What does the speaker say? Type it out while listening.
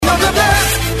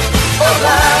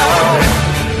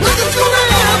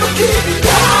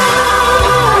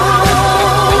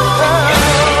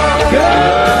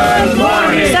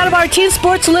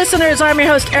sports listeners. I'm your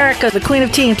host, Erica, the Queen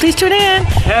of Teen. Please tune in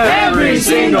every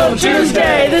single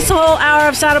Tuesday. This whole hour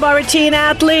of Santa Barbara teen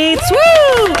athletes.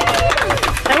 Woo!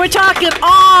 And we're talking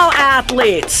all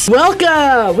athletes.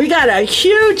 Welcome. We got a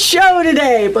huge show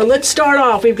today, but let's start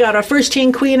off. We've got our first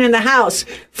teen queen in the house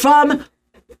from,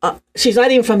 she's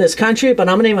not even from this country, but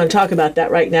I'm not even going to talk about that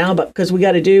right now. But because we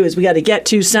got to get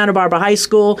to Santa Barbara High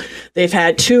School. They've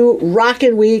had 2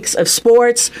 rockin' weeks of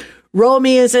sports.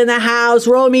 Romy is in the house.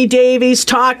 Romy Davies,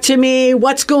 talk to me.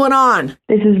 What's going on?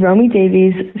 This is Romy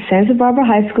Davies, Santa Barbara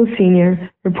High School senior,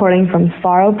 reporting from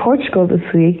Faro, Portugal this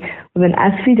week with an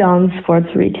SV Dons sports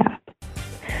recap.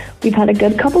 We've had a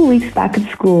good couple weeks back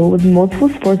at school with multiple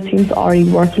sports teams already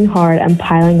working hard and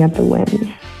piling up the wins.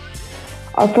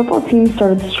 Our football team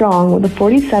started strong with a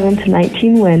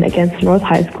 47-19 win against North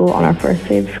High School on our first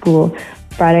day of school,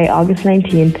 Friday, August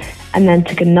 19th, and then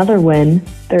took another win,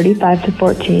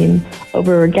 35-14,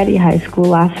 over Rigetti High School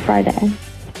last Friday.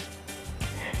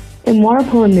 In water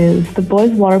polo news, the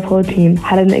boys water polo team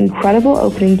had an incredible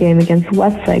opening game against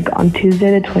Westlake on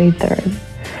Tuesday the 23rd,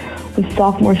 with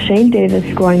sophomore Shane Davis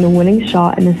scoring the winning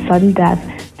shot in a sudden death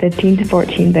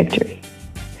 15-14 victory.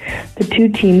 The 2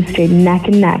 teams stayed neck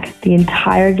and neck the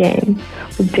entire game,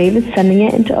 with Davis sending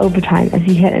it into overtime as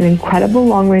he hit an incredible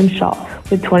long-range shot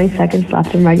with 20 seconds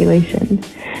left in regulation.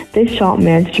 This shot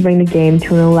managed to bring the game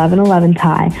to an 11-11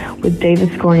 tie, with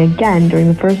Davis scoring again during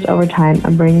the first overtime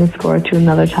and bringing the score to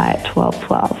another tie at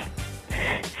 12-12.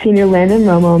 Senior Landon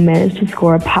Romo managed to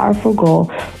score a powerful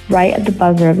goal right at the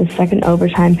buzzer of the second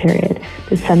overtime period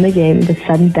to send the game to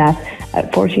sudden death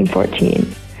at 14-14,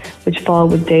 which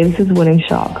followed with Davis's winning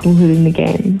shot concluding the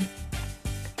game.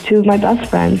 2 of my best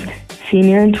friends,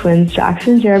 senior and twins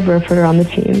Jackson and Jared Burford, are on the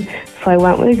team, so I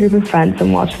went with a group of friends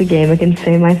and watched the game. I can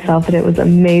say myself that it was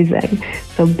amazing.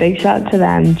 So big shout out to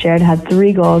them. Jared had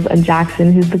 3 goals and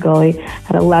Jackson, who's the goalie,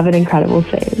 had 11 incredible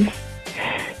saves.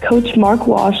 Coach Mark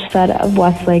Walsh said of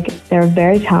Westlake, they're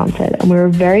very talented and we were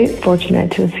very fortunate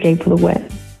to escape with a win.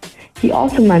 He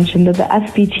also mentioned that the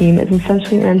SB team is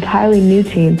essentially an entirely new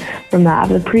team from that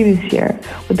of the previous year,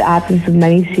 with the absence of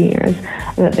many seniors,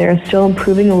 and that they are still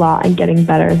improving a lot and getting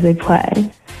better as they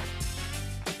play.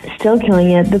 Still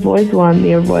killing it, the boys won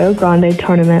the Arroyo Grande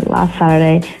tournament last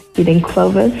Saturday, beating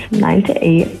Clovis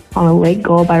 9-8 on a late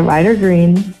goal by Ryder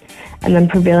Green, and then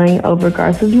prevailing over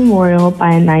Garza's Memorial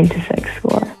by a 9-6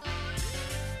 score.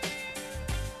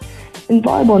 In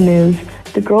volleyball news,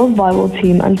 the girls volleyball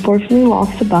team unfortunately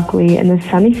lost to Buckley in the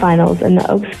semifinals in the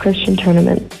Oaks Christian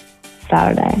tournament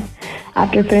Saturday,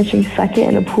 after finishing second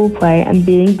in a pool play and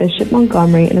beating Bishop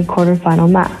Montgomery in a quarterfinal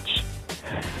match.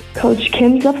 Coach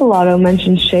Kim Zeffalato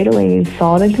mentioned Shea Delaney's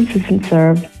solid and consistent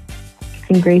serve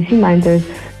and Gracie Meinzer's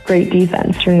great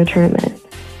defense during the tournament.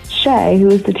 Shea, who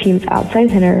is the team's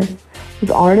outside hitter, was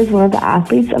honored as one of the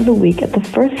athletes of the week at the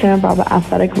first Santa Barbara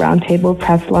Athletic Roundtable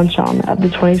Press Luncheon of the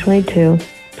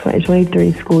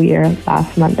 2022-2023 school year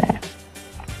last Monday.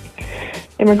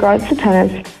 In regards to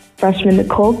tennis, freshman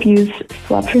Nicole Buse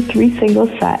swept her 3 singles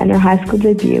set in her high school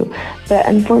debut, but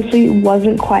unfortunately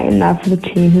wasn't quite enough for the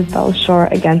team, who fell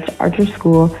short against Archer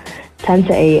School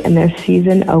 10-8 in their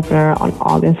season opener on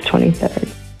August 23rd.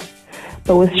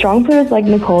 But with strong players like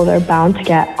Nicole, they're bound to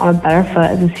get on a better foot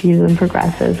as the season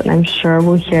progresses, and I'm sure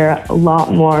we'll hear a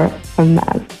lot more from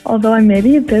them. Although I may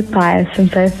be a bit biased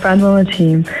since I have friends on the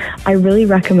team, I really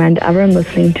recommend everyone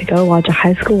listening to go watch a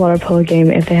high school water polo game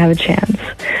if they have a chance.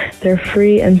 They're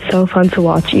free and so fun to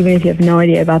watch, even if you have no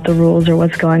idea about the rules or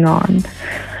what's going on.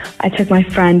 I took my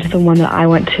friend to the one that I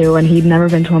went to, and he'd never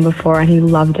been to one before, and he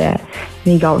loved it, and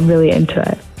he got really into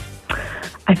it.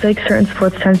 I feel like certain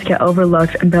sports tend to get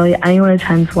overlooked, and barely anyone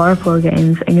attends water polo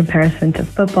games in comparison to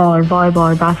football or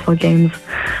volleyball or basketball games,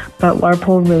 but water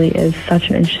polo really is such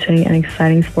an interesting and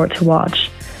exciting sport to watch.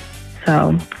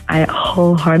 So I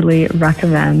wholeheartedly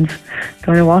recommend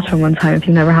going to watch one time if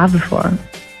you never have before.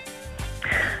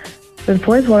 With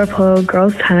boys water polo,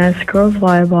 girls tennis, girls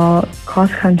volleyball,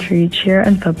 cross country, cheer,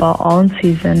 and football all in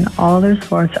season, all other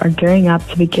sports are gearing up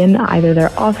to begin either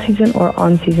their off-season or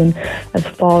on-season as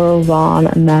fall rolls on,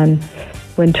 and then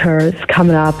winter is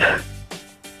coming up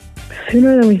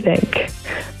sooner than we think.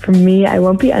 For me, I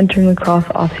won't be entering lacrosse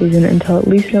off-season until at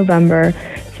least November,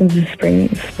 since it's a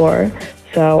spring sport,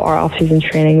 so our off-season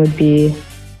training would be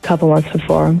a couple months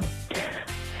before.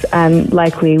 And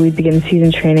likely we'd begin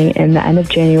season training in the end of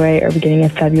January or beginning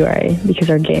of February, because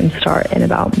our games start in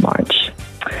about March.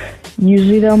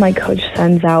 Usually though, my coach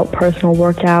sends out personal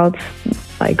workouts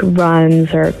like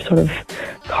runs or sort of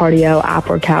cardio app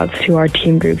workouts to our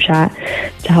team group chat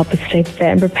to help us stay fit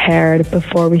and prepared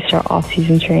before we start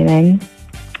off-season training.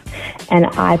 And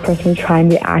I personally try and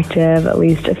be active at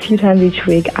least a few times each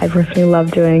week. I personally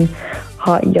love doing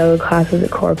hot yoga classes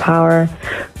at Core Power.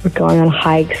 We're going on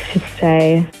hikes to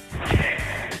stay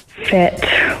fit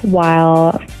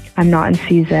while I'm not in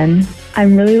season.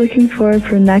 I'm really looking forward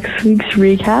for next week's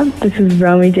recap. This is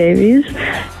Romy Davies,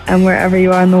 and wherever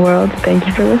you are in the world, thank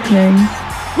you for listening.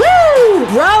 Woo!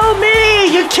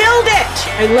 Romy, you killed it!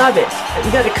 I love it.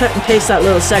 You got to cut and paste that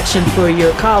little section for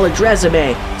your college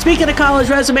resume. Speaking of college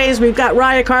resumes, we've got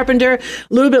Raya Carpenter a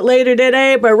little bit later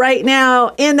today, but right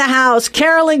now in the house,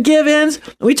 Carolyn Givens.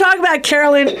 We talk about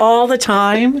Carolyn all the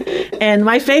time, and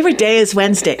my favorite day is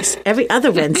Wednesdays, every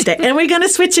other Wednesday, and we're going to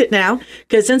switch it now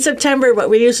because in September, what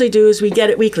we usually do is we get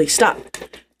it weekly. Stop.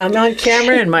 I'm on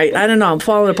camera and I don't know, I'm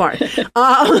falling apart.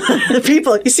 The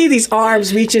people, you see these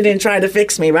arms reaching in trying to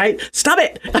fix me, right? Stop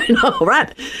it. I know,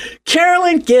 right?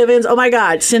 Carolyn Givens, oh my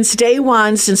God, since day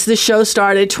one, since the show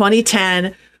started,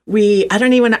 2010, I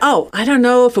don't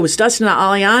know if it was Dustin or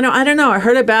Aliano. I don't know. I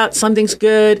heard about Something's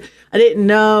Good. I didn't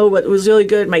know what was really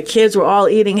good. My kids were all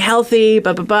eating healthy,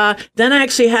 blah, blah, blah. Then I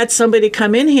actually had somebody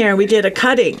come in here and we did a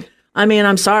cutting. I mean,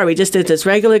 I'm sorry. We just did this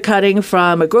regular cutting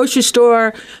from a grocery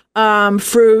store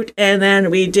fruit, and then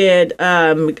we did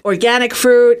organic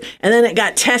fruit, and then it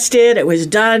got tested. It was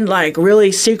done like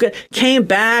really secret. Came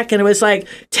back, and it was like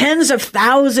tens of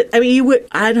thousands. I mean,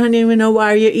 I don't even know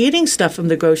why you're eating stuff from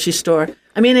the grocery store.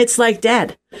 I mean, it's like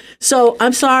dead. So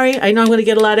I'm sorry. I know I'm going to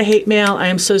get a lot of hate mail. I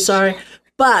am so sorry.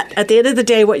 But at the end of the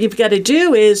day, what you've got to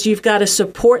do is you've got to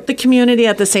support the community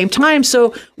at the same time.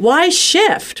 So why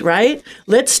shift, right?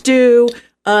 Let's do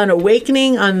an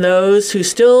awakening on those who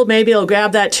still maybe will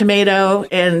grab that tomato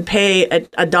and pay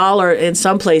a dollar in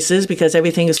some places because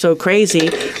everything is so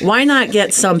crazy. Why not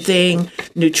get something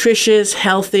nutritious,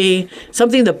 healthy,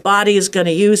 something the body is going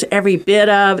to use every bit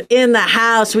of? In the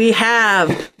house, we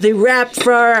have the rep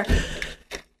for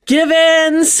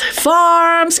Givens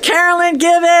Farms, Carolyn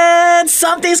Givens.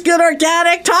 Something's Good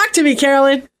Organic. Talk to me,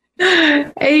 Carolyn.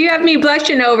 Hey, you have me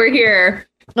blushing over here.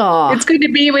 Aww. It's good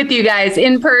to be with you guys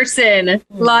in person.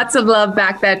 Lots of love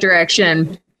back that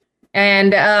direction.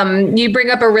 And you bring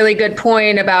up a really good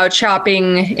point about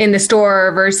shopping in the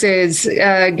store versus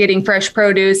getting fresh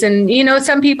produce. And, you know,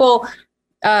 some people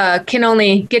can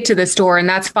only get to the store, and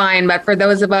that's fine. But for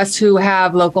those of us who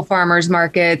have local farmers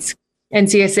markets and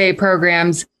CSA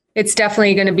programs, it's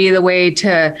definitely going to be the way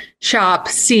to shop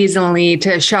seasonally,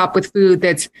 to shop with food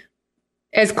that's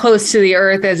as close to the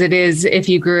earth as it is if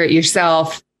you grew it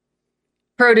yourself.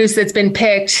 Produce that's been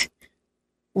picked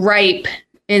ripe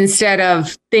instead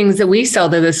of things that we sell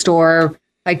to the store,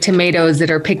 like tomatoes that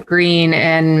are picked green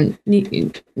and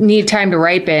need time to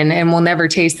ripen and will never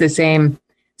taste the same.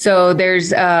 So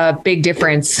there's a big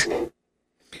difference.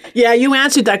 Yeah, you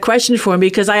answered that question for me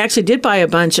because I actually did buy a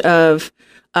bunch of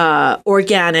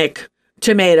organic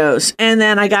tomatoes, and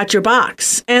then I got your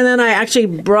box, and then I actually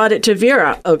brought it to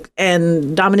Vera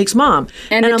and Dominique's mom,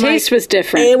 and the taste was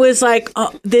different. It was like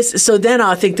this. So then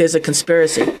I think there's a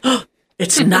conspiracy.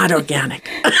 It's not organic,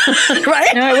 right?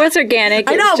 No, it was organic.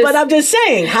 I know, but I'm just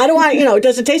saying, how do I,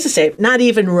 does it taste the same? Not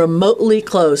even remotely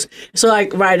close. So I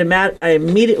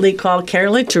immediately called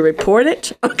Carolyn to report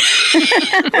it.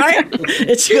 Right?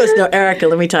 And she goes, no, Erica,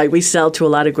 let me tell you, we sell to a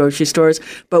lot of grocery stores,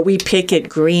 but we pick it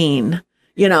green.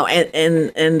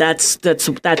 And that's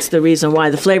the reason why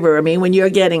the flavor. I mean, when you're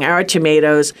getting our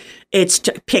tomatoes, it's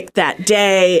picked that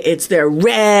day. They're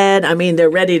red. I mean, they're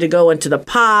ready to go into the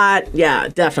pot. Yeah,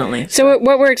 definitely. So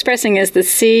what we're expressing is the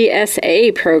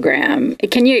CSA program.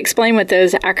 Can you explain what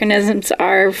those acronyms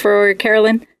are for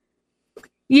Carolyn?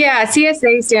 Yeah,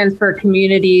 CSA stands for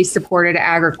Community Supported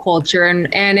Agriculture,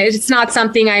 and it's not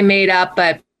something I made up,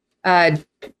 but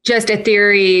just a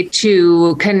theory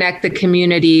to connect the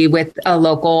community with a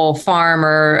local farm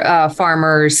or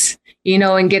farmers,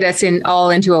 and get us all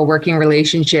into a working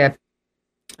relationship.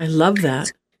 I love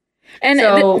that. And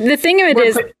so the thing of it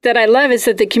is that I love is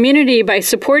that the community, by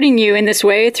supporting you in this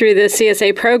way through the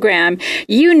CSA program,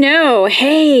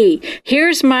 hey,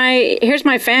 here's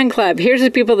my fan club. Here's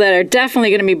the people that are definitely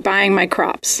going to be buying my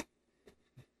crops.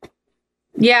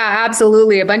 Yeah,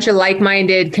 absolutely. A bunch of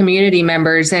like-minded community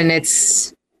members, and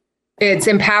it's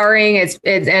empowering.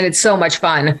 It's so much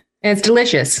fun, and it's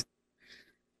delicious.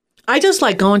 I just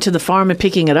like going to the farm and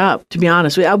picking it up, to be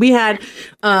honest. We had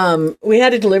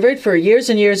it delivered for years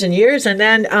and years and years. And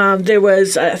then there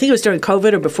was, I think it was during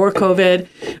COVID or before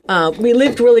COVID, we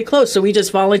lived really close. So we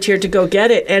just volunteered to go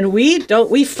get it. And we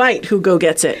fight who go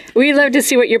gets it. We love to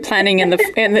see what you're planning in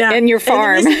your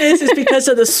farm. And the reason is because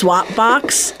of the swap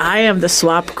box. I am the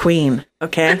swap queen.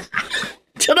 Okay.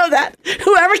 Do you know that?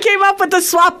 Whoever came up with the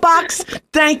swap box,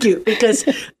 thank you, because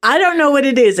I don't know what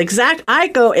it is. I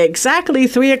go exactly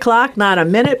 3 o'clock, not a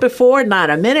minute before, not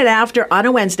a minute after on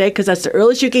a Wednesday, because that's the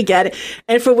earliest you can get it.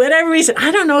 And for whatever reason,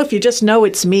 I don't know if you just know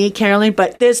it's me, Carolyn,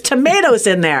 but there's tomatoes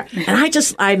in there. And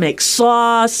I make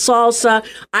sauce, salsa.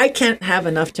 I can't have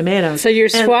enough tomatoes. So you're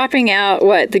swapping out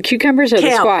what? The cucumbers or kale,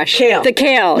 the squash? Kale. The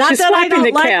kale. Not She's that I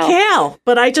swapping don't like kale,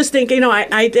 but I just think,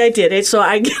 I did it, so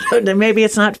maybe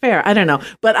it's not fair. I don't know.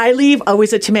 But I leave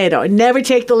always a tomato. Never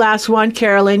take the last one,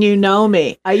 Carolyn. You know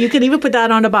me. You can even put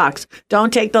that on a box.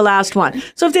 Don't take the last one.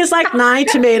 So if there's like 9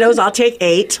 tomatoes, I'll take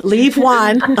 8. Leave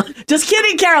 1. Just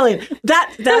kidding, Carolyn.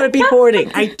 That would be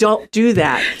hoarding. I don't do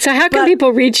that. So how can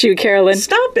people reach you, Carolyn?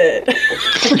 Stop it.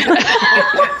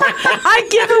 I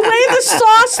give away the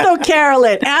sauce, though,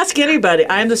 Carolyn. Ask anybody.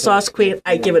 I'm the sauce queen.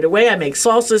 I give it away. I make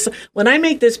salsas. When I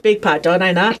make this big pot, don't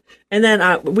I not? And then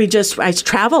I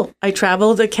travel. I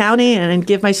travel the county and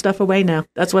give my stuff away now.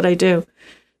 That's what I do.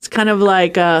 It's kind of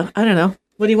like, I don't know.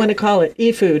 What do you want to call it?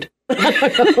 E-food.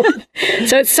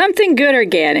 So it's Something Good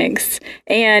Organics.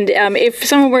 And if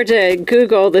someone were to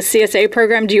Google the CSA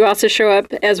program, do you also show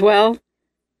up as well?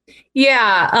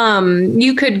 Yeah,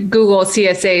 you could Google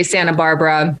CSA Santa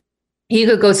Barbara. You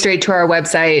could go straight to our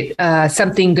website,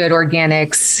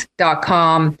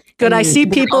 somethinggoodorganics.com. Good. I see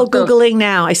people Googling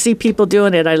now. I see people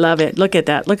doing it. I love it. Look at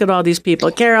that. Look at all these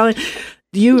people. Carolyn,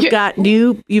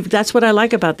 that's what I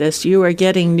like about this. You are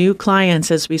getting new clients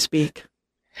as we speak.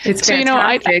 It's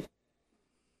fantastic.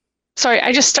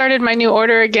 I just started my new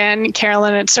order again,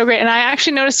 Carolyn. It's so great. And I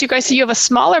actually noticed you guys, you have a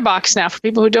smaller box now for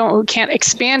people who can't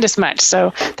expand as much.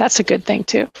 So that's a good thing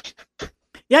too.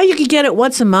 Yeah, you could get it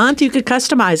once a month. You could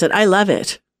customize it. I love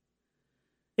it.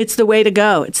 It's the way to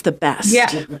go. It's the best. Yeah.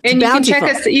 And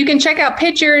you can check out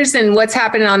pictures and what's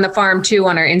happening on the farm too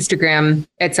on our Instagram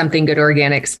at Something Good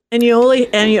Organics. And you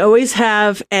always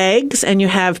have eggs and you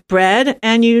have bread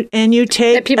and you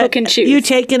take that people can choose. You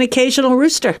take an occasional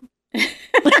rooster.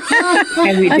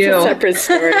 And we do. That's a separate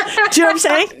story. Do you know what I'm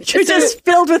saying? You're just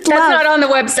filled with love. That's not on the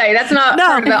website. That's not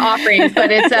part of the offerings, but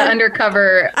it's an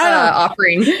undercover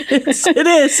offering. It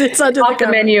is. It's under off the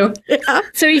menu. Yeah.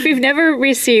 So if you've never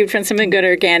received from Something Good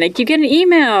Organic, you get an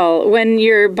email when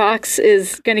your box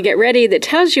is going to get ready that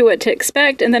tells you what to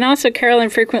expect. And then also Carolyn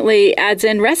frequently adds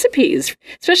in recipes,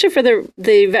 especially for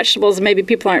the vegetables maybe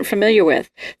people aren't familiar with.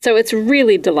 So it's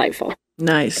really delightful.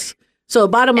 Nice. So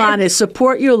bottom line is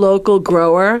support your local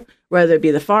grower, whether it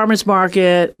be the farmer's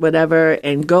market, whatever,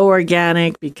 and go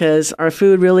organic because our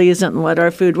food really isn't what our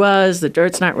food was. The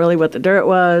dirt's not really what the dirt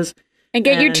was. And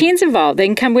get your teens involved. They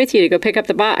can come with you to go pick up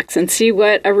the box and see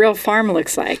what a real farm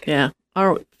looks like. Yeah.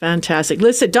 Oh, fantastic.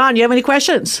 Listen, Don, you have any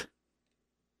questions?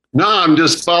 No, I'm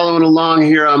just following along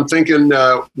here. I'm thinking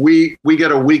we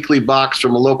get a weekly box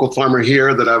from a local farmer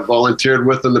here that I've volunteered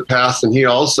with in the past, and he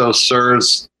also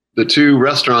serves the 2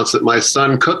 restaurants that my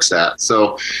son cooks at.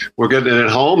 So we're getting it at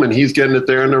home and he's getting it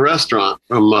there in the restaurant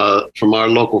from our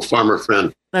local farmer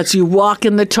friend. That's you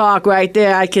walking the talk right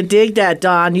there. I can dig that,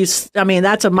 Don.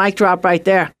 That's a mic drop right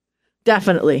there.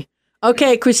 Definitely.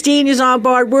 Okay, Christine is on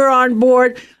board. We're on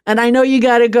board. And I know you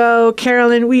got to go.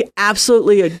 Carolyn, we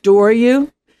absolutely adore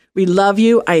you. We love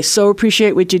you. I so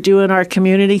appreciate what you do in our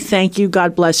community. Thank you.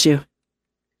 God bless you.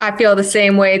 I feel the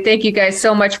same way. Thank you guys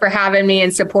so much for having me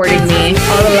and supporting me.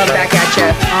 All the love back at you.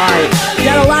 All right. We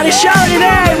got a lot of show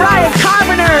today. Ryan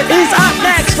Carpenter is up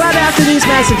next right after these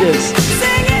messages.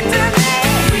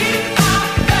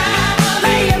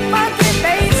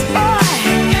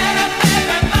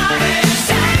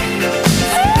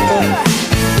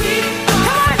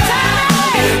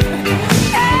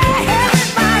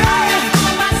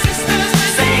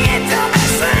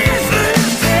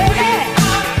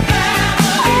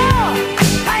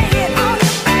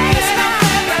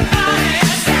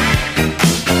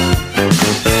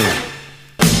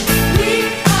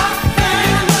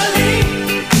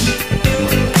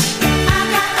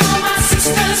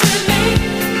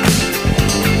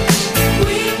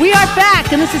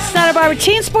 And this is Santa Barbara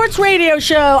Teen Sports Radio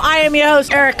Show. I am your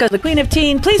host, Erica, the Queen of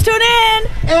Teen. Please tune in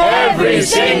every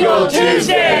single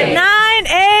Tuesday, 9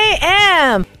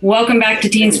 a.m. Welcome back to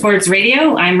Teen Sports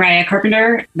Radio. I'm Raya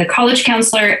Carpenter, the college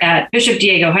counselor at Bishop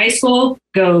Diego High School.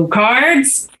 Go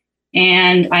Cards!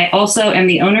 And I also am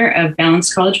the owner of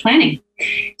Balanced College Planning.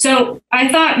 So I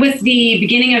thought with the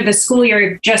beginning of the school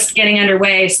year just getting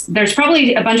underway, there's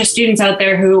probably a bunch of students out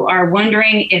there who are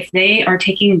wondering if they are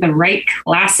taking the right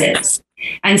classes.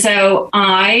 And so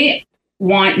I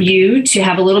want you to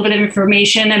have a little bit of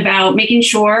information about making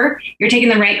sure you're taking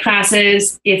the right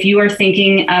classes if you are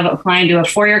thinking of applying to a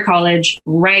four-year college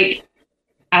right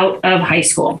out of high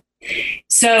school.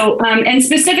 So, and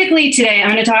specifically today,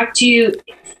 I'm going to talk to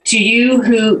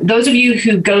those of you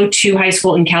who go to high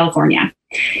school in California.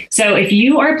 So if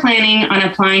you are planning on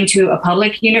applying to a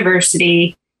public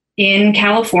university in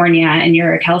California and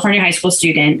you're a California high school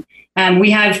student,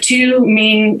 we have two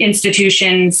main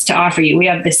institutions to offer you. We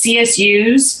have the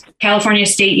CSUs, California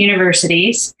State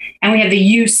Universities, and we have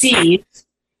the UC,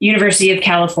 University of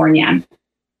California.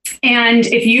 And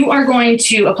if you are going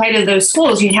to apply to those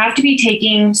schools, you have to be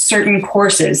taking certain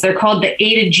courses. They're called the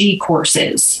A to G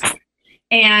courses.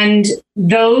 And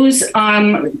those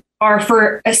are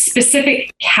for a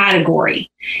specific category.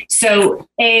 So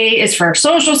A is for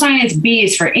social science, B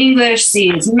is for English, C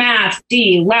is math,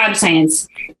 D, lab science,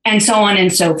 and so on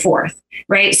and so forth.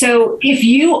 Right. So if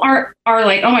you are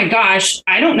like, oh my gosh,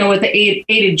 I don't know what the A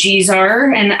to G's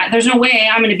are, and there's no way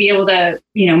I'm going to be able to,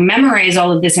 memorize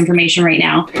all of this information right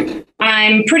now.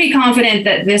 I'm pretty confident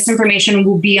that this information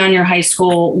will be on your high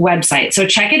school website. So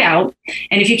check it out.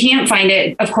 And if you can't find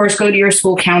it, of course, go to your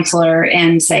school counselor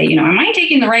and say, am I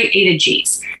taking the right A to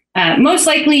G's? Most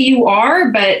likely you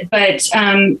are, but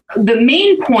the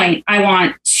main point I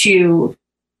want to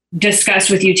discuss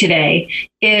with you today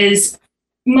is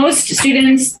most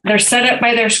students, they're set up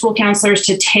by their school counselors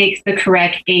to take the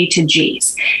correct A to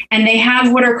G's. And they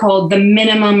have what are called the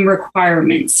minimum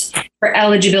requirements for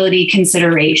eligibility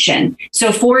consideration.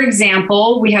 So for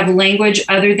example, we have language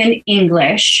other than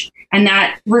English, and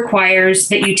that requires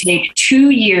that you take 2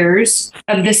 years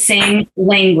of the same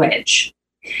language.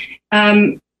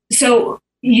 So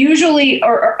usually,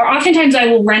 or oftentimes I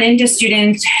will run into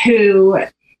students who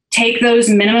take those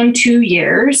minimum 2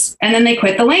 years and then they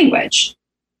quit the language.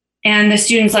 And the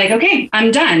student's like, okay,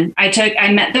 I'm done.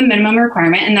 I met the minimum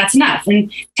requirement and that's enough.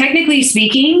 And technically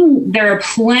speaking, there are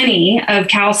plenty of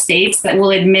Cal States that will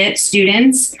admit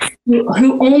students who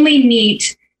only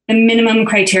meet the minimum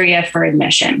criteria for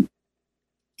admission.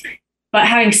 But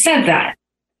having said that,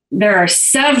 there are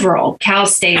several Cal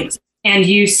States and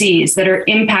UCs that are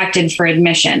impacted for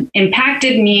admission.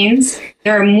 Impacted means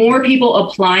there are more people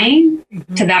applying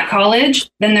to that college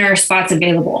than there are spots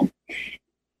available.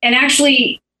 And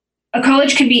actually, a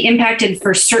college could be impacted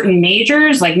for certain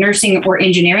majors like nursing or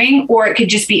engineering, or it could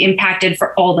just be impacted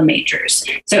for all the majors.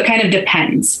 So it kind of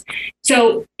depends.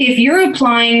 So if you're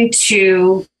applying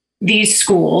to these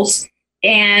schools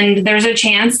and there's a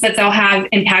chance that they'll have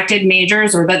impacted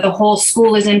majors or that the whole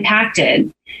school is impacted,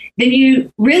 then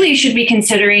you really should be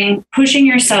considering pushing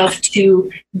yourself to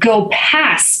go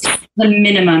past the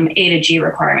minimum A to G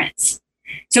requirements.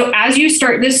 So as you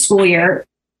start this school year,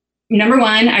 number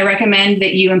one, I recommend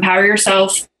that you empower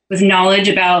yourself with knowledge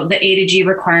about the A to G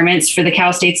requirements for the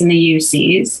Cal States and the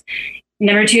UCs.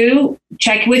 Number two,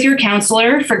 check with your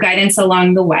counselor for guidance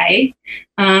along the way.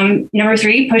 Number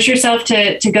three, push yourself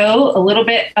to go a little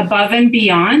bit above and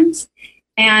beyond.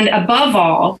 And above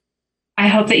all, I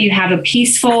hope that you have a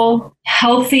peaceful,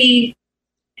 healthy,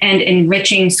 and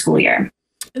enriching school year.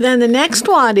 Then the next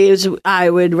one is I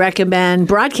would recommend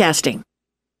broadcasting.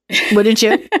 Wouldn't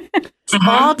you?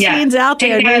 All teens out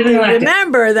there need to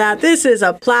remember that this is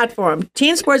a platform.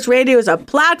 Teen Sports Radio is a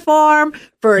platform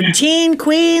for teen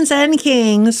queens and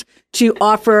kings to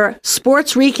offer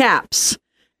sports recaps.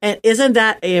 And isn't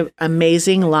that an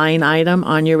amazing line item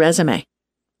on your resume?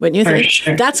 Wouldn't you think?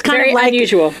 Sure. That's kind Very of like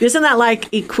unusual. Isn't that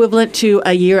like equivalent to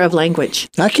a year of language?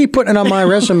 I keep putting it on my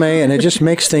resume, and it just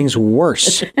makes things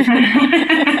worse.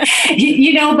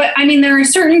 But I mean, there are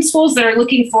certain schools that are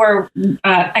looking for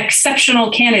exceptional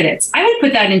candidates. I would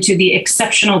put that into the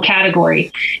exceptional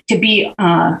category to be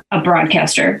a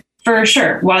broadcaster for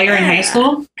sure. While you're in high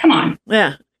school, come on.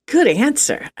 Yeah. Good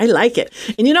answer. I like it.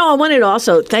 And I wanted to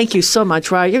also thank you so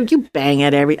much, Roy. You bang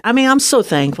at I'm so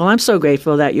thankful. I'm so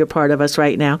grateful that you're part of us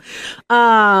right now.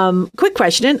 Quick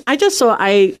question. I just saw,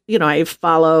 I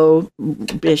follow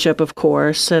Bishop, of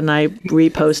course, and I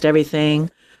repost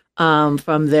everything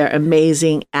from their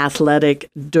amazing athletic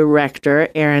director,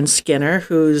 Aaron Skinner,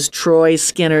 who's Troy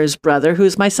Skinner's brother,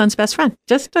 who's my son's best friend.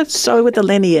 Just so with the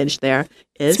lineage there.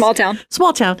 Small town.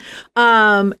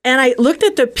 And I looked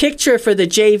at the picture for the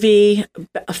JV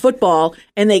football,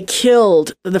 and they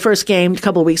killed the first game a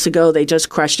couple of weeks ago. They just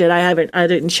crushed it. I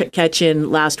didn't catch in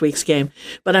last week's game,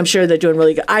 but I'm sure they're doing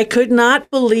really good. I could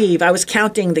not believe, I was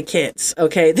counting the kids.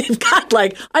 Okay. They've got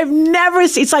I've never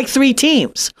seen, it's like 3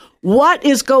 teams. What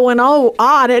is going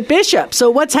on at Bishop?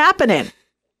 So what's happening?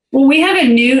 Well, we have a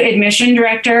new admission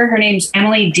director. Her name's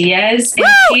Emily Diaz. Woo!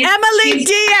 Emily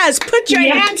Diaz, put your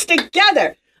hands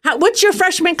together. What's your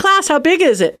freshman class? How big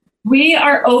is it? We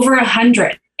are over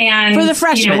 100. And for the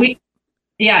freshmen.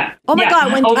 Yeah. Oh my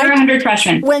God. Over 100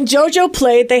 freshmen. When JoJo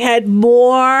played, they had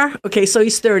more. Okay, so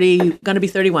he's 30, going to be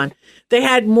 31. They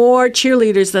had more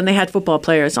cheerleaders than they had football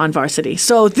players on varsity.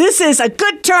 So this is a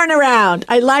good turnaround.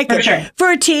 I like it. Sure. For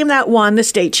a team that won the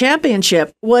state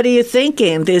championship. What are you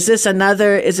thinking? Is this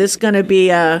going to be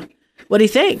a... What do you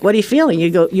think? What are you feeling?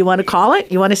 You want to call it?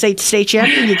 You want to say state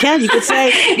champion? You can. You could say,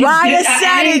 Raya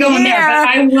said it here. There, but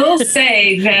I will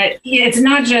say that it's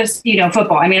not just,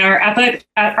 football. I mean, our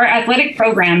athletic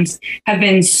programs have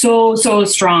been so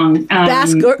strong.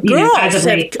 Girls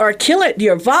are killing it.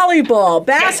 Your volleyball,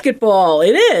 basketball.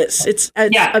 It is. It's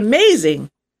amazing.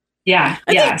 Yeah,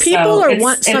 I think people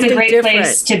want something different. It's a great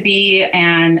place to be,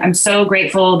 and I'm so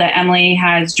grateful that Emily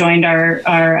has joined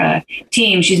our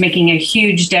team. She's making a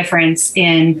huge difference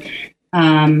in,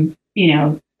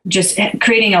 just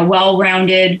creating a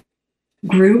well-rounded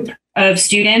group of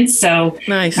students. So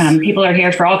nice. People are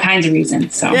here for all kinds of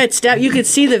reasons. So yeah, you could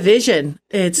see the vision.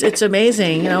 It's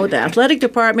amazing. The athletic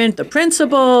department, the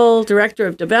principal, director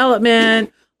of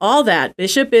development, all that.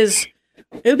 Bishop is.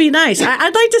 It would be nice.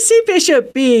 I'd like to see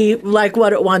Bishop be like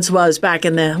what it once was back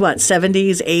in the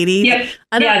 70s, 80s. Yep.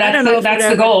 That's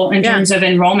the goal in terms of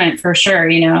enrollment for sure.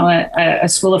 A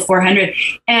school of 400.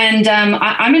 And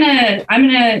I'm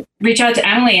gonna reach out to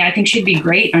Emily. I think she'd be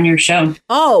great on your show.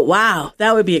 Oh wow,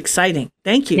 that would be exciting.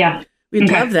 Thank you. Yeah, we'd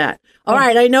love that. All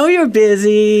right, I know you're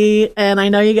busy, and I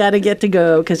know you got to get to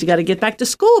go because you got to get back to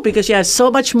school because you have so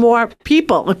much more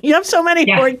people. You have so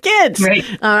many more kids. Right.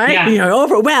 All right, you're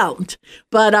overwhelmed.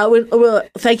 But we'll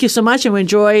thank you so much, and we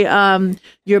enjoy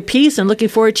your piece, and looking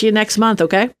forward to you next month.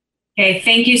 Okay. Okay,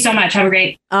 thank you so much. Have a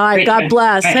great. All right, God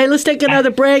bless. Hey, let's take another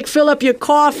break. Fill up your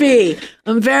coffee.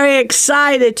 I'm very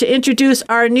excited to introduce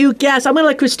our new guest. I'm going to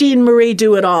let Christine Marie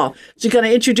do it all. She's going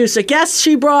to introduce a guest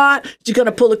she brought. She's going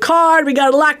to pull a card. We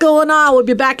got a lot going on. We'll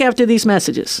be back after these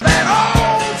messages.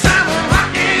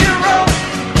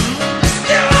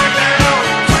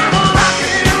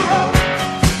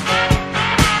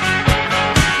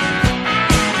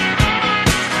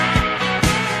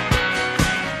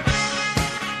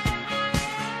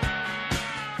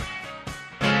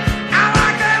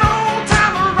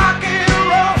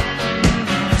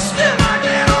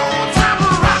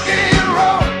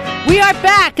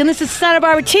 And this is Santa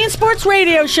Barbara Teen Sports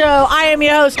Radio Show. I am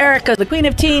your host, Erica, the Queen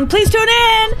of Teen. Please tune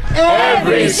in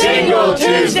every single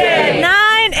Tuesday,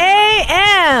 9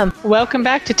 a.m. Welcome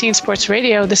back to Teen Sports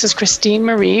Radio. This is Christine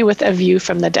Marie with A View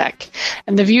from the Deck.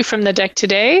 And the view from the deck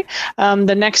today,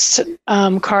 the next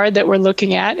card that we're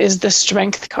looking at is the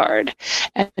Strength card.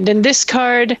 And in this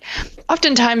card,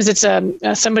 oftentimes it's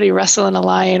somebody wrestling a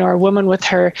lion or a woman with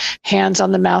her hands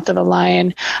on the mouth of a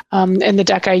lion. In the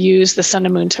deck I use the Sun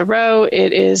and Moon Tarot.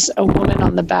 It is a woman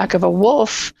on the back of a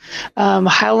wolf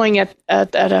howling at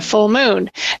a full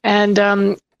moon. And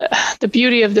the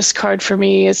beauty of this card for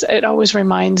me is it always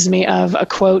reminds me of a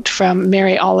quote from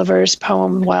Mary Oliver's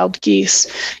poem, Wild Geese.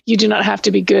 You do not have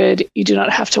to be good. You do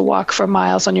not have to walk for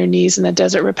miles on your knees in the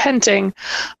desert repenting.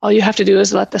 All you have to do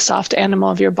is let the soft animal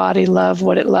of your body love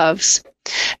what it loves.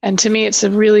 And to me, it's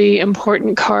a really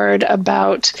important card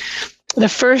about the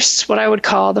first, what I would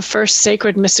call the first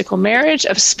sacred mystical marriage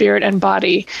of spirit and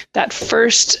body. That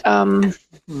first, I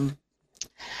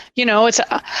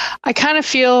kind of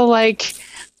feel like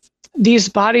these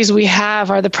bodies we have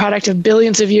are the product of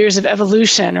billions of years of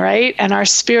evolution, right? And our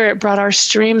spirit brought our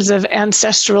streams of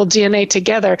ancestral DNA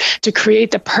together to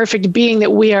create the perfect being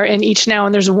that we are in each now.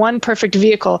 And there's one perfect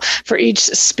vehicle for each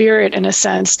spirit in a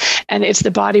sense, and it's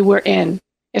the body we're in.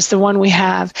 It's the one we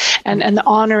have, and the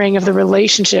honoring of the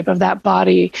relationship of that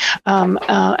body,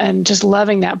 and just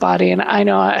loving that body. And I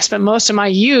know I spent most of my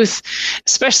youth,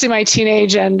 especially my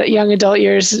teenage and young adult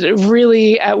years,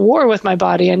 really at war with my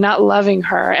body and not loving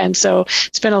her. And so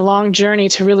it's been a long journey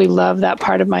to really love that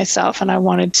part of myself. And I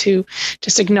wanted to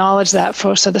just acknowledge that.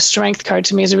 So the Strength card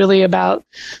to me is really about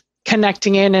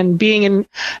connecting in and being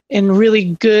in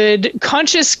really good,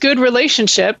 conscious, good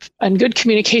relationship and good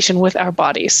communication with our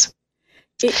bodies.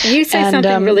 You say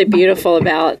something really beautiful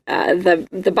about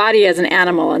the body as an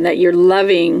animal, and that you're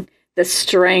loving the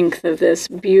strength of this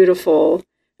beautiful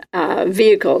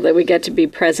vehicle that we get to be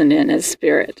present in as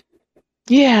spirit.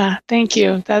 Yeah, thank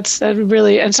you. That's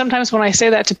really, and sometimes when I say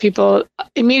that to people,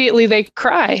 immediately they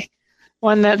cry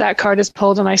when that card is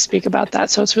pulled and I speak about that.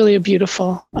 So it's really a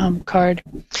beautiful card.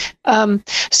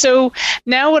 So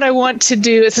now what I want to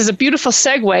do, this is a beautiful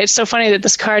segue. It's so funny that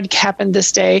this card happened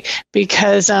this day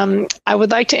because I would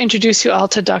like to introduce you all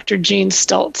to Dr. Jean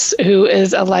Stultz, who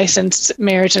is a licensed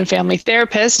marriage and family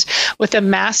therapist with a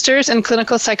master's in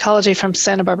clinical psychology from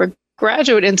Santa Barbara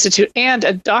Graduate Institute and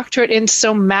a doctorate in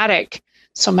somatic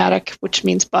somatic, which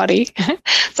means body,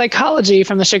 psychology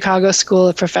from the Chicago School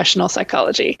of Professional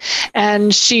Psychology.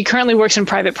 And she currently works in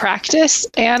private practice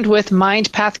and with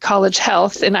Mind Path College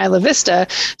Health in Isla Vista,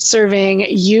 serving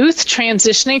youth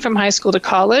transitioning from high school to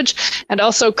college, and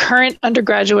also current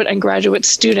undergraduate and graduate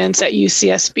students at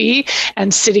UCSB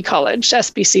and City College,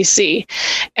 SBCC.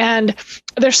 And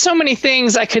there's so many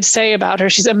things I could say about her.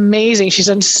 She's amazing. She's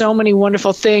done so many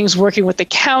wonderful things, working with the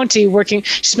county,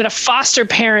 she's been a foster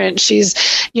parent. She's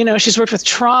worked with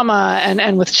trauma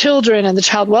and with children and the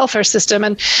child welfare system.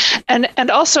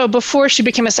 And also before she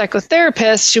became a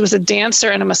psychotherapist, she was a dancer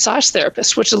and a massage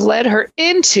therapist, which led her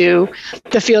into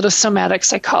the field of somatic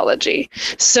psychology.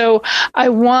 So I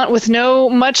want, with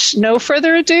no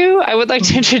further ado, I would like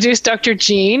to introduce Dr.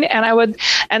 Jean,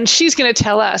 and she's going to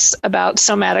tell us about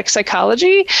somatic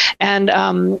psychology and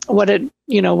what it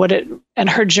and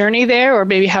her journey there, or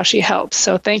maybe how she helps.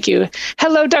 So thank you.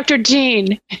 Hello, Dr.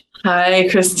 Jean. Hi,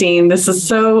 Christine. This is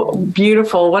so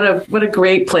beautiful. What a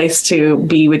great place to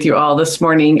be with you all this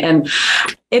morning. And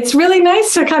it's really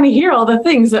nice to kind of hear all the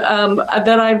things that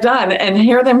I've done and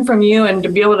hear them from you, and to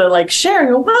be able to share and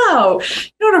go, wow,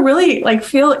 to really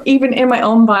feel even in my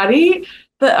own body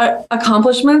the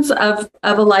accomplishments of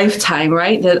a lifetime,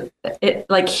 right? That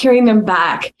it, hearing them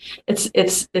back, it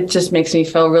just makes me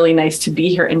feel really nice to be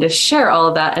here and to share all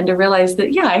of that, and to realize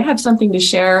that, yeah, I have something to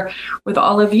share with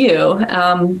all of you.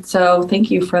 So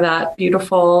thank you for that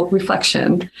beautiful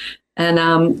reflection. And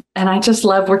I just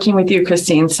love working with you,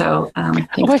 Christine. So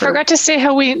I forgot to say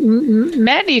how we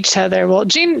met each other. Well,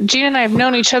 Jean and I have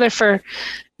known each other for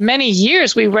many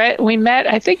years. We met,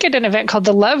 I think, at an event called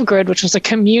the Love Grid, which was a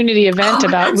community event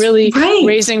about really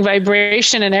raising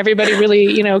vibration and everybody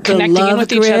really, connecting in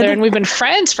with each other. And we've been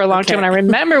friends for a long time. And I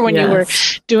remember when you were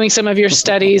doing some of your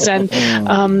studies, and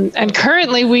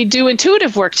currently we do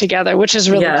intuitive work together, which is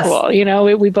really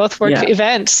cool. We both work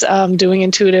events, doing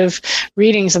intuitive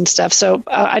readings and stuff. So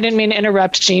I didn't mean to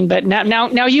interrupt, Jean, but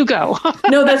now you go.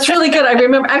 No, that's really good. I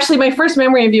remember actually my first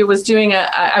memory of you was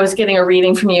I was getting a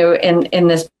reading from you in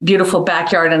this beautiful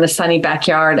backyard, in a sunny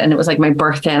backyard, and it was my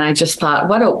birthday, and I just thought,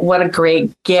 what a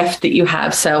great gift that you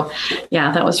have. So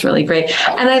yeah, that was really great.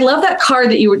 And I love that card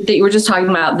that you were just talking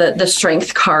about, the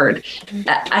strength card.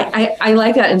 I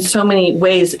like that in so many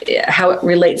ways, how it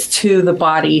relates to the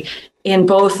body, in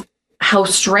both how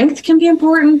strength can be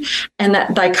important and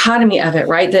that dichotomy of it,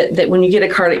 right? That when you get a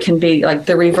card, it can be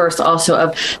the reverse also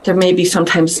of, there may be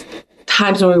sometimes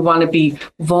times when we want to be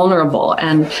vulnerable,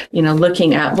 and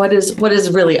looking at what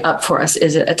is really up for us.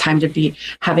 Is it a time to be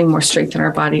having more strength in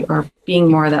our body, or being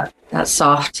more of that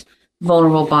soft,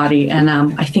 vulnerable body? And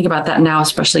I think about that now,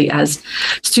 especially as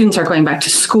students are going back to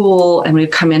school, and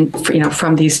we've come in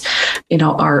from these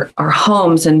our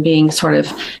homes, and being sort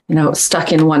of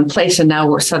stuck in one place, and now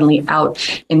we're suddenly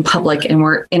out in public and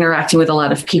we're interacting with a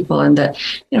lot of people, and that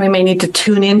we may need to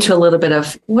tune into a little bit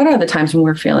of what are the times when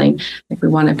we're feeling like we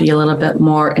want to be a little bit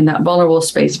more in that vulnerable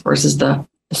space versus the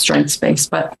strength space.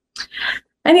 But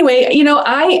anyway,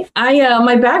 I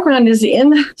my background is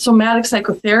in somatic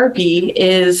psychotherapy,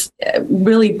 is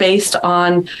really based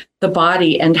on the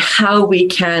body and how we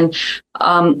can,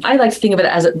 I like to think of it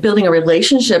as building a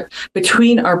relationship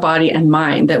between our body and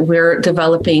mind, that we're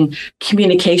developing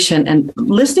communication and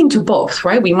listening to both,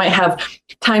 right? We might have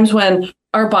times when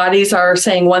our bodies are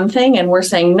saying one thing and we're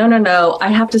saying, no, I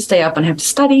have to stay up and I have to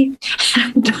study.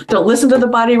 Don't listen to the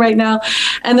body right now.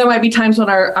 And there might be times when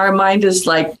our mind is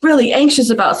really anxious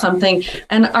about something,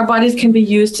 and our bodies can be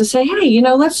used to say, hey,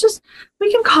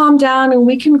 we can calm down and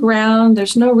we can ground.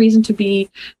 There's no reason to be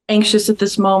anxious at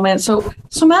this moment. So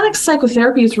somatic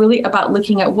psychotherapy is really about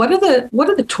looking at what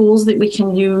are the tools that we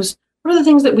can use? What are the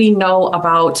things that we know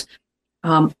about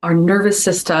our nervous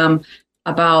system,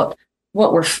 about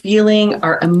what we're feeling,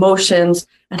 our emotions,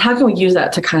 and how can we use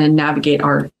that to kind of navigate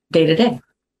our day-to-day?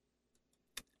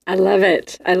 I love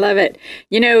it.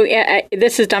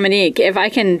 This is Dominique. If I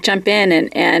can jump in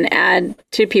and add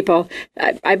to people,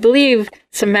 I believe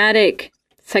somatic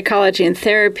psychology and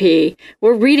therapy,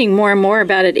 we're reading more and more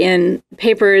about it in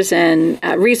papers and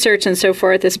research and so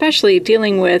forth, especially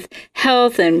dealing with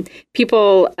health and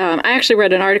people. I actually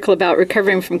read an article about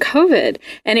recovering from COVID,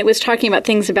 and it was talking about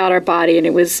things about our body, and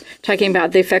it was talking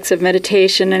about the effects of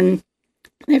meditation and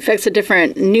the effects of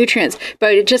different nutrients,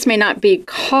 but it just may not be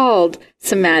called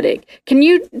somatic. Can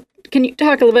you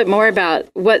talk a little bit more about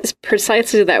what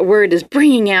precisely that word is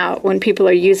bringing out when people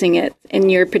are using it in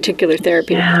your particular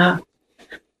therapy? Yeah.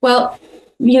 Well,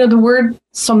 the word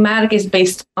somatic is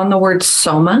based on the word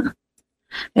soma.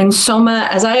 And soma,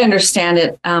 as I understand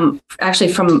it,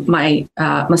 actually from my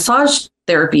massage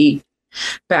therapy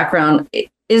background,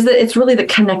 is that it's really the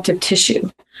connective tissue.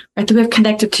 right? That we have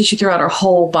connective tissue throughout our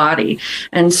whole body.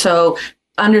 And so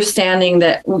understanding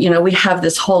that, we have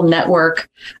this whole network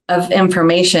of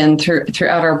information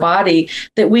throughout our body,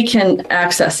 that we can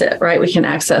access it, right? We can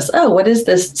access, what is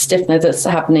this stiffness that's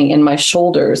happening in my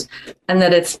shoulders? And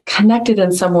that it's connected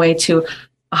in some way to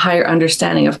a higher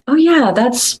understanding of,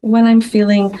 that's when I'm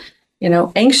feeling,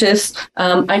 anxious.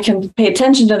 I can pay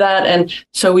attention to that. And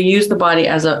so we use the body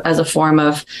as a form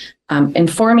of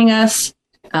informing us,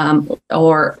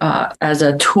 or as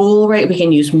a tool, right? We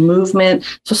can use movement.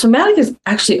 So somatic is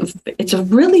actually, it's a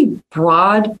really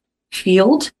broad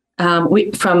field.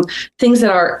 From things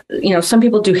that are, some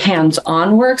people do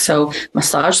hands-on work. So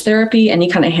massage therapy, any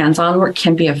kind of hands-on work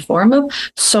can be a form of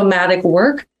somatic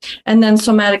work. And then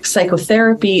somatic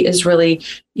psychotherapy is really,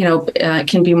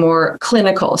 can be more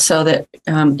clinical, so that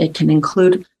it can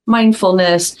include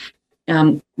mindfulness,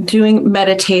 doing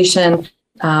meditation.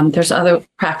 There's other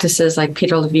practices like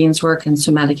Peter Levine's work in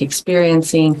somatic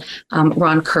experiencing,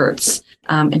 Ron Kurtz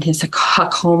and his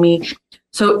Hakomi.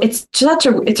 So it's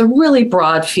a really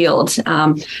broad field.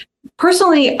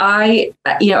 Personally, I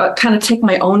kind of take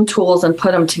my own tools and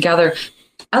put them together.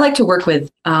 I like to work with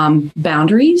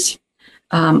boundaries.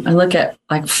 I look at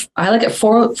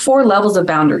four levels of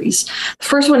boundaries. The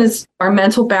first one is our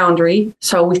mental boundary.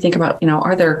 So we think about,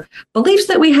 are there beliefs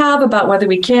that we have about whether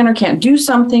we can or can't do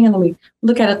something? And then we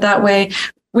look at it that way.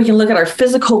 We can look at our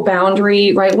physical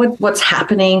boundary, right? What's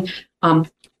happening?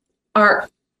 Our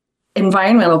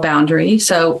environmental boundary.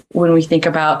 So when we think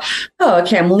about,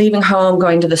 I'm leaving home,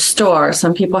 going to the store.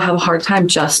 Some people have a hard time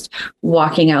just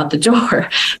walking out the door.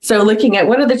 So looking at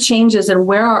what are the changes and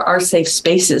where are our safe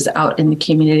spaces out in the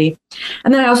community.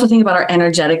 And then I also think about our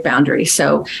energetic boundary.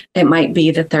 So it might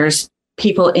be that there's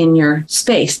people in your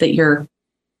space that you're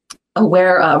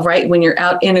aware of, right? When you're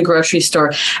out in a grocery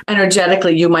store,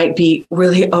 energetically, you might be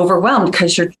really overwhelmed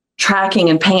because you're tracking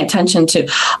and paying attention to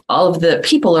all of the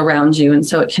people around you. And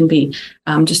so it can be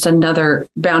just another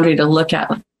boundary to look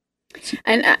at.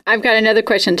 And I've got another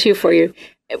question too for you.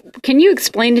 Can you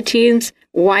explain to teens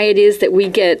why it is that we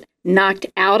get knocked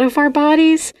out of our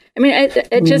bodies? I mean,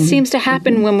 it just seems to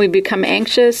happen when we become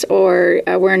anxious or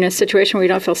we're in a situation where we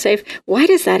don't feel safe. Why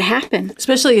does that happen?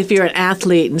 Especially if you're an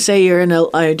athlete and say you're in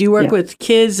do you work with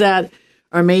kids that,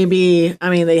 or maybe,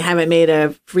 they haven't made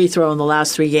a free throw in the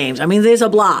last 3 games. There's a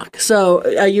block. So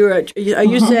are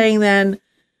you saying then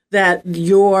that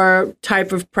your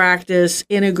type of practice,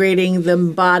 integrating the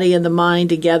body and the mind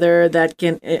together, that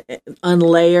can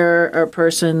unlayer a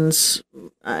person's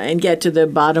and get to the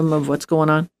bottom of what's going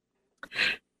on?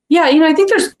 Yeah, I think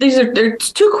there's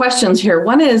 2 questions here.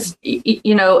 One is,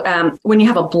 when you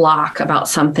have a block about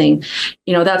something,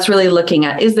 that's really looking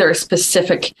at, is there a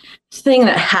specific thing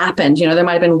that happened? There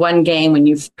might have been one game when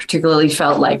you particularly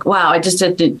felt like, wow, I just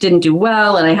didn't do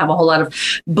well, and I have a whole lot of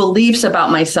beliefs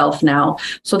about myself now.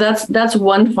 So that's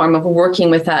one form of working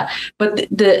with that. But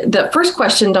the first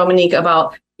question, Dominique,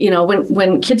 about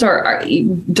when kids are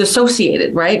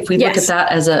dissociated, right? If we look at that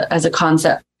as a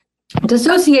concept.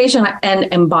 Dissociation and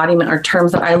embodiment are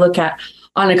terms that I look at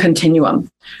on a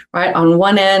continuum, right? On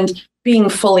one end, being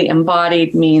fully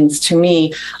embodied means to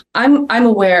me, I'm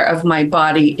aware of my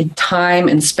body in time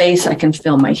and space. I can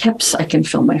feel my hips, I can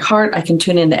feel my heart, I can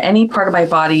tune into any part of my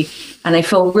body, and I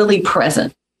feel really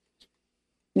present.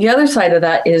 The other side of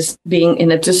that is being in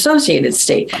a dissociated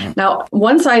state. Now,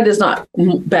 one side is not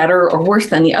better or worse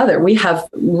than the other. We have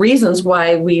reasons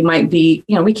why we might be,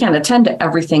 we can't attend to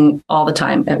everything all the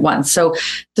time at once. So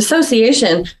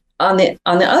dissociation on the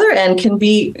other end can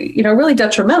be, really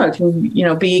detrimental. It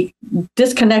can, be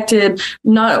disconnected,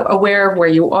 not aware of where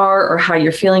you are or how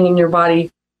you're feeling in your body.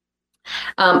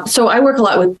 So I work a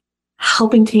lot with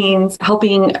helping teens,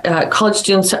 helping college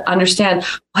students to understand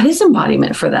what is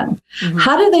embodiment for them. Mm-hmm.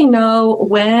 How do they know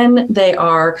when they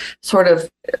are sort of,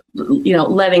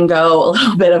 letting go a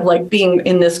little bit of like being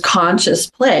in this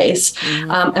conscious place,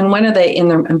 and when are they in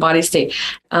their embodied state?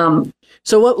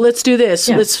 So let's do this.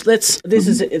 Yeah. This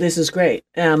is great.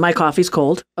 My coffee's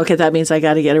cold. Okay, that means I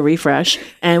got to get a refresh,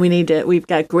 and we've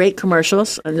got great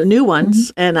commercials, new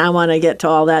ones, and I want to get to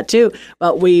all that too.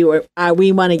 But we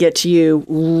want to get to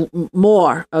you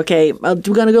more. Okay, we're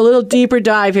going to go a little deeper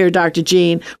dive here, Dr.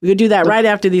 Jean. We could do that right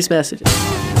after these messages.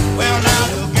 Well,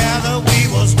 now together we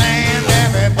will stand,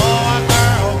 every boy,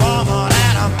 girl, woman,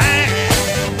 and a man.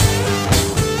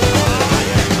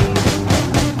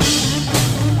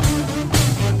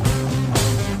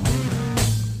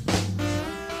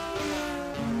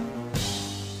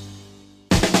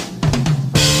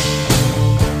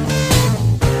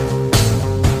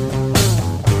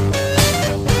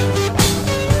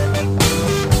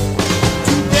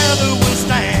 Together we'll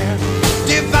stand,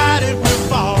 divided we'll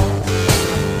fall.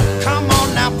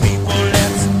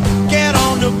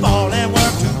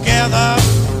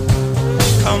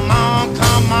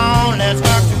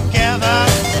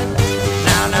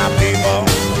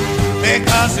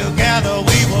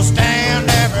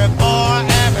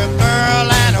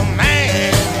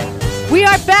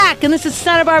 and this is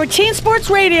Santa Barbara Teen Sports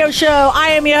Radio Show. I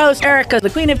am your host, Erica, the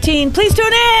Queen of Teen. Please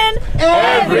tune in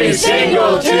Every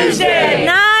single Tuesday.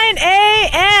 9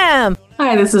 a.m.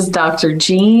 Hi, this is Dr.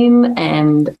 Jean,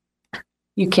 and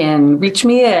you can reach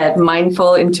me at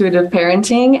Mindful Intuitive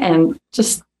Parenting, and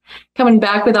just coming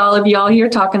back with all of y'all here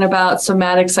talking about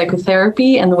somatic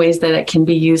psychotherapy and the ways that it can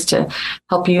be used to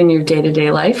help you in your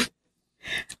day-to-day life.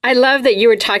 I love that you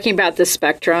were talking about the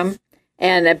spectrum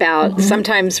and about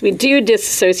sometimes we do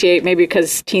disassociate, maybe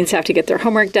because teens have to get their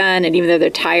homework done, and even though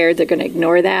they're tired, they're going to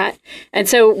ignore that. And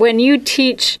so when you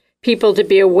teach people to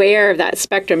be aware of that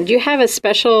spectrum, do you have a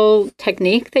special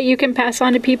technique that you can pass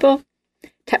on to people,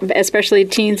 especially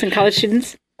teens and college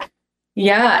students?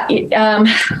 Yeah.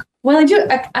 Well, I do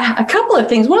a couple of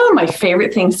things. One of my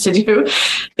favorite things to do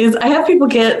is I have people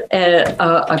get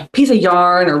a piece of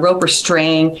yarn or rope or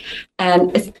string,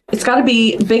 and it's got to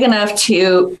be big enough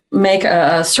to make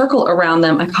a circle around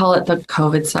them. I call it the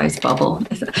COVID-sized bubble.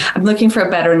 I'm looking for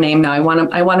a better name now. I want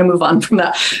to move on from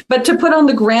that. But to put on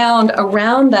the ground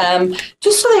around them,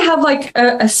 just so they have like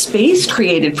a space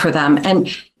created for them.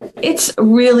 And it's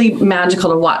really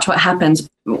magical to watch what happens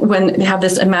when they have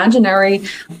this imaginary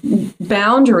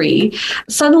boundary.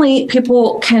 Suddenly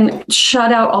people can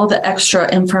shut out all the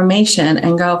extra information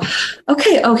and go,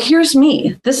 okay, oh, here's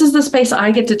me. This is the space I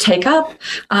get to take up.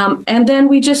 And then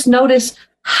we just notice,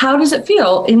 how does it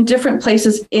feel in different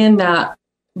places in that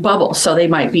bubble? So they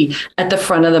might be at the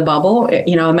front of the bubble,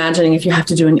 imagining if you have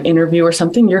to do an interview or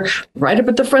something, you're right up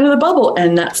at the front of the bubble.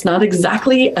 And that's not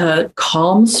exactly a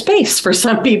calm space for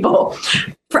some people.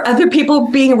 For other people,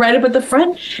 being right up at the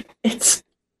front, it's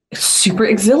super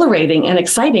exhilarating and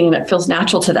exciting, and it feels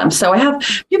natural to them. So I have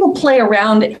people play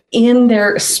around in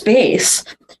their space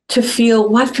to feel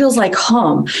what feels like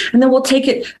home. And then we'll take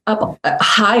it up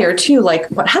higher too. Like,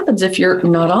 what happens if you're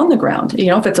not on the ground?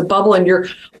 If it's a bubble and you're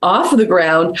off the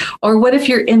ground, or what if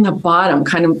you're in the bottom,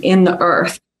 kind of in the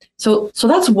earth? So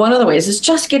that's one of the ways, is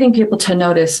just getting people to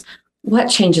notice what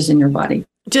changes in your body.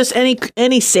 Just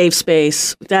any safe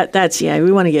space. That's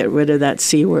we want to get rid of that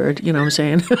C word. You know what I'm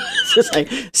saying? It's just like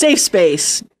safe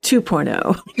space 2.0. You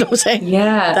know what I'm saying?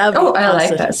 Yeah. I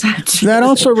like that. That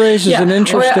also raises an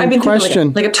interesting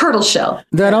question. Like a turtle shell.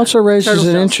 That also raises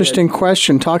an interesting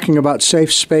question, talking about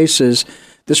safe spaces.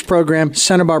 This program,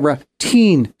 Santa Barbara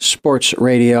Teen Sports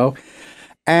Radio.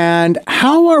 And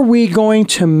how are we going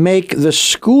to make the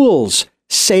schools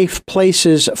safe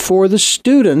places for the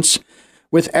students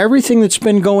with everything that's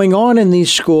been going on in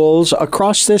these schools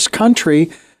across this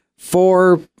country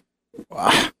for,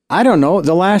 I don't know,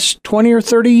 the last 20 or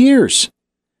 30 years?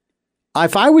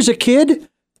 If I was a kid,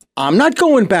 I'm not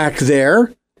going back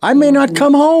there. I may not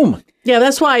come home. Yeah,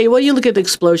 that's why, you look at the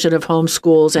explosion of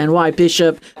homeschools and why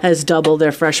Bishop has doubled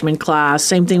their freshman class.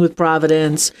 Same thing with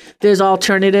Providence. There's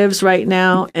alternatives right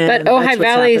now. But Ojai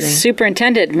Valley's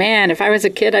superintendent, man, if I was a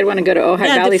kid, I'd want to go to Ojai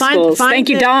Valley schools. Thank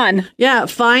you, Dawn. Yeah,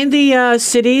 find the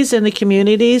cities and the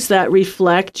communities that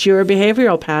reflect your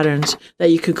behavioral patterns, that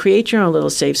you could create your own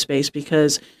little safe space,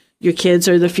 because your kids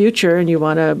are the future and you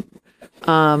want to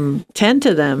tend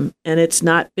to them, and it's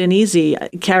not been easy.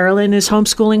 Carolyn is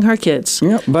homeschooling her kids,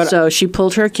 so she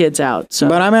pulled her kids out. So,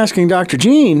 but I'm asking Dr.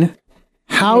 Jean,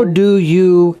 how do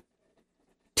you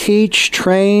teach,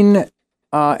 train,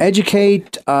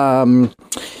 educate? I'm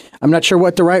not sure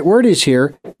what the right word is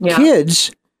here. Yeah.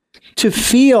 Kids to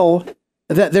feel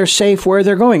that they're safe where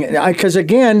they're going, because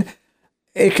again,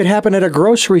 it could happen at a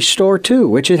grocery store too,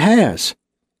 which it has.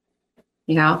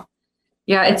 Yeah.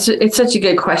 Yeah, it's such a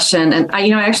good question. And I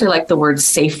actually like the word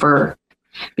safer,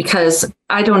 because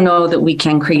I don't know that we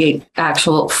can create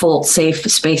actual full safe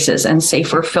spaces, and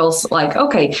safer feels like,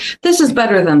 okay, this is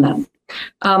better than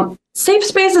them. Safe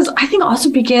spaces, I think, also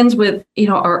begins with,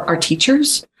 our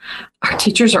teachers. Our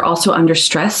teachers are also under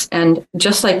stress. And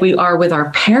just like we are with our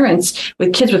parents,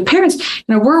 with kids with parents,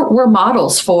 we're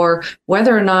models for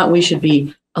whether or not we should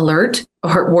be alert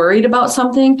or worried about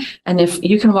something. And if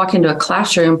you can walk into a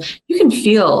classroom, you can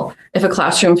feel if a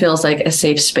classroom feels like a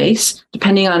safe space,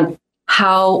 depending on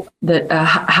how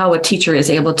a teacher is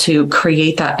able to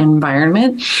create that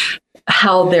environment,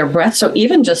 how their breath. So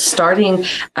even just starting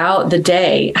out the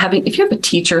day, if you have a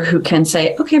teacher who can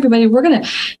say, okay, everybody, we're going to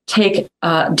take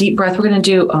a deep breath. We're going to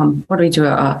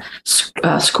do,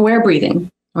 square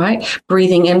breathing. Right?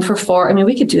 Breathing in for 4. I mean,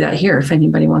 we could do that here if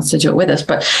anybody wants to do it with us,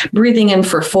 but breathing in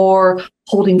for 4,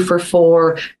 holding for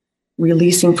 4,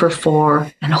 releasing for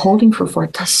 4, and holding for 4.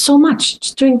 It does so much,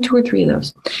 just doing 2 or 3 of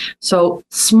those. So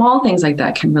small things like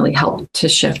that can really help to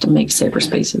shift and make safer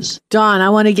spaces. Don, I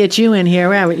want to get you in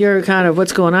here. Yeah, you're kind of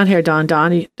what's going on here, Don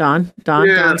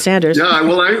Sanders. Yeah,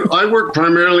 well, I work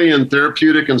primarily in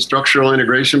therapeutic and structural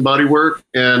integration body work.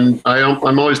 And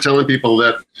I'm always telling people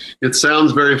that it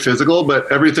sounds very physical,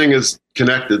 but everything is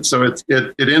connected. So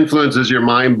it influences your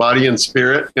mind, body, and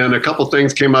spirit. And a couple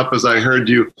things came up as I heard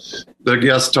the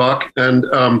guest talk. And,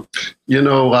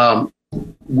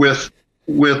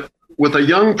 with a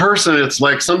young person, it's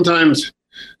like sometimes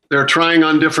they're trying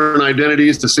on different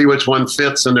identities to see which one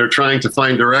fits, and they're trying to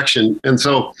find direction. And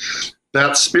so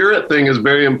that spirit thing is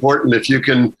very important. If you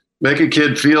can make a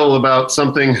kid feel about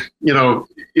something,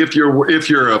 if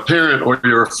you're a parent or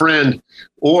you're a friend,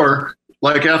 or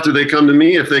like after they come to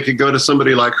me, if they could go to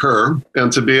somebody like her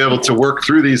and to be able to work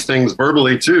through these things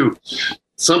verbally too,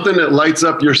 something that lights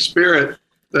up your spirit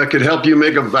that could help you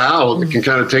make a vow that can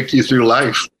kind of take you through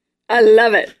life. I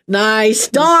love it. Nice.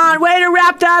 Dawn, way to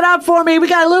wrap that up for me. We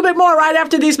got a little bit more right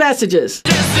after these messages.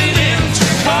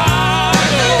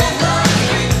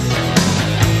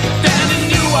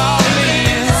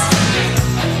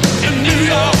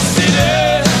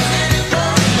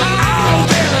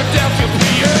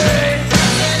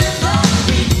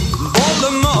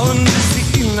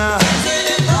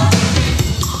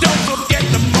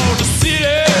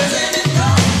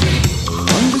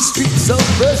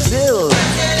 Brazil.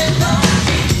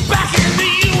 Back in the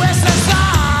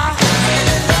USSR.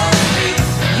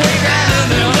 Way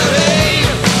down in LA.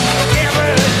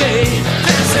 Every day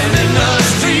dancing in the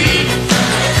street.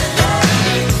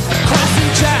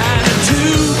 Crossing China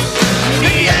too.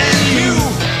 Me and you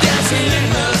dancing in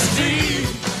the street.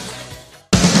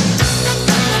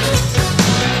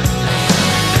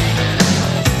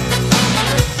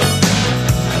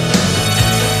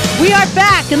 We are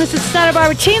back, and this is Santa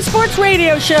Barbara Teen Sports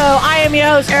Radio Show. I am your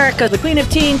host, Erica, the Queen of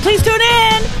Teen. Please tune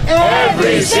in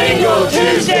every single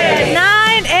Tuesday,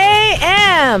 9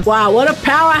 a.m. Wow, what a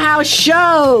powerhouse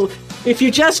show. If you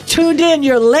just tuned in,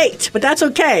 you're late, but that's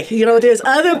okay. There's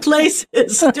other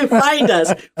places to find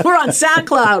us. We're on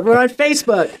SoundCloud. We're on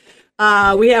Facebook.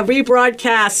 We have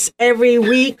rebroadcasts every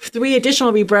week, 3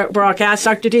 additional rebroadcasts.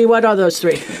 Dr. D, what are those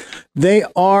 3? They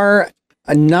are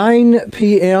 9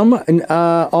 p.m.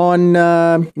 on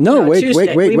 8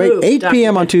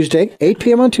 p.m. on Tuesday. 8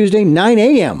 p.m. on Tuesday, 9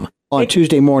 a.m. on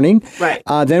Tuesday morning. Right.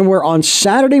 Then we're on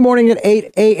Saturday morning at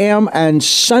 8 a.m. and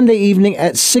Sunday evening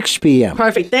at 6 p.m.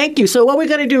 Perfect. Thank you. So what we're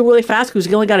going to do really fast, because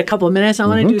we only got a couple of minutes, I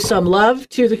want to do some love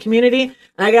to the community. And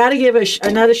I got to give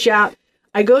another shout.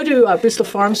 I go to Bristol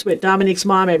Farms with Dominique's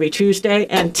mom every Tuesday,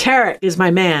 and Tarek is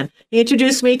my man. He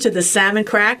introduced me to the salmon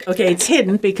crack. Okay, it's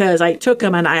hidden because I took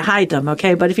them and I hide them,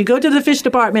 okay? But if you go to the fish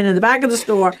department in the back of the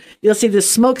store, you'll see the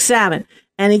smoked salmon.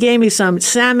 And he gave me some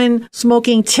salmon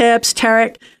smoking tips.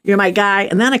 Tarek, you're my guy.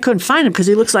 And then I couldn't find him because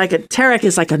he looks like Tarek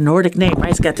is like a Nordic name, right?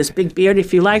 He's got this big beard.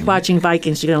 If you like watching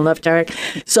Vikings, you're going to love Tarek.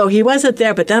 So he wasn't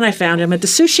there, but then I found him at the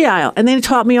sushi aisle. And then he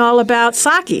taught me all about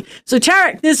sake. So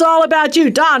Tarek, this is all about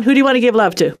you. Don, who do you want to give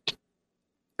love to?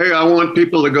 Hey, I want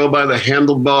people to go by the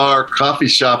Handlebar coffee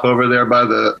shop over there by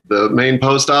the main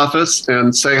post office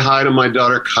and say hi to my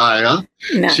daughter, Kaya.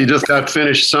 Nice. She just got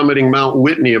finished summiting Mount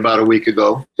Whitney about a week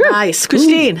ago. Nice.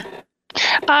 Christine.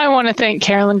 I want to thank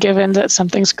Carolyn Givens at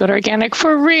Something's Good Organic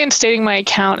for reinstating my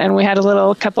account. And we had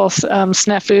a couple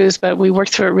snafus, but we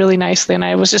worked through it really nicely. And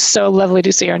it was just so lovely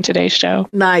to see her on today's show.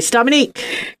 Nice. Dominique.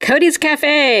 Cody's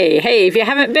Cafe. Hey, if you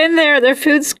haven't been there, their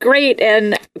food's great.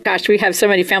 And gosh, we have so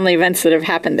many family events that have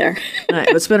happened there. All right,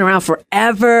 it's been around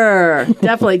forever.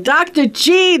 Definitely. Dr.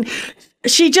 Jean.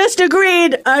 She just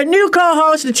agreed, a new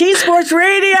co-host of Teen Sports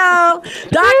Radio,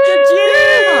 Dr.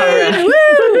 Jean. Woo!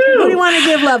 Who do you want to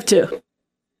give love to?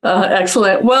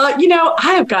 Excellent. Well,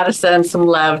 I have got to send some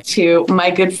love to my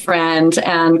good friend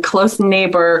and close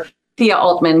neighbor, Thea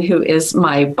Altman, who is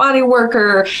my body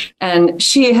worker. And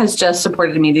she has just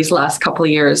supported me these last couple of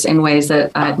years in ways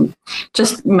that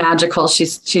just magical.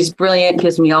 She's brilliant,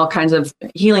 gives me all kinds of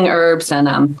healing herbs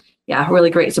and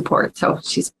really great support. So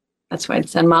that's why I'd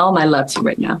send all my love to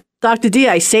right now. Dr. D,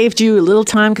 I saved you a little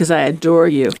time because I adore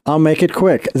you. I'll make it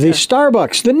quick. The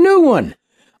Starbucks, the new one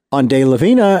on De La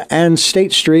Vina and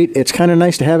State Street. It's kind of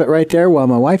nice to have it right there while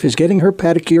my wife is getting her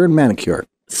pedicure and manicure.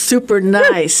 Super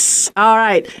nice. All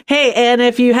right. Hey, and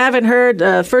if you haven't heard,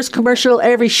 the first commercial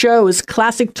every show is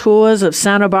Classic Tours of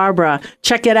Santa Barbara.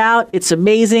 Check it out. It's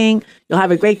amazing. You'll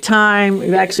have a great time.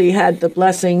 We've actually had the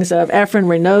blessings of Efren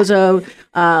Reynoso.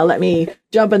 Let me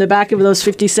jump in the back of those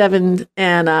 57,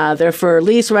 and they're for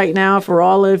lease right now for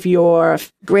all of your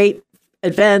great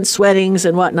events, weddings,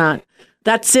 and whatnot.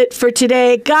 That's it for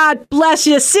today. God bless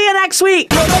you. See you next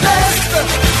week. You're the best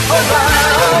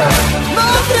around.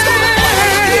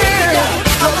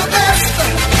 You're the best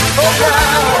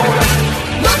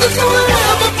around. Nothing's gonna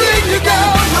ever bring you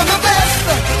down. You're the best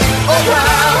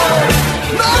around.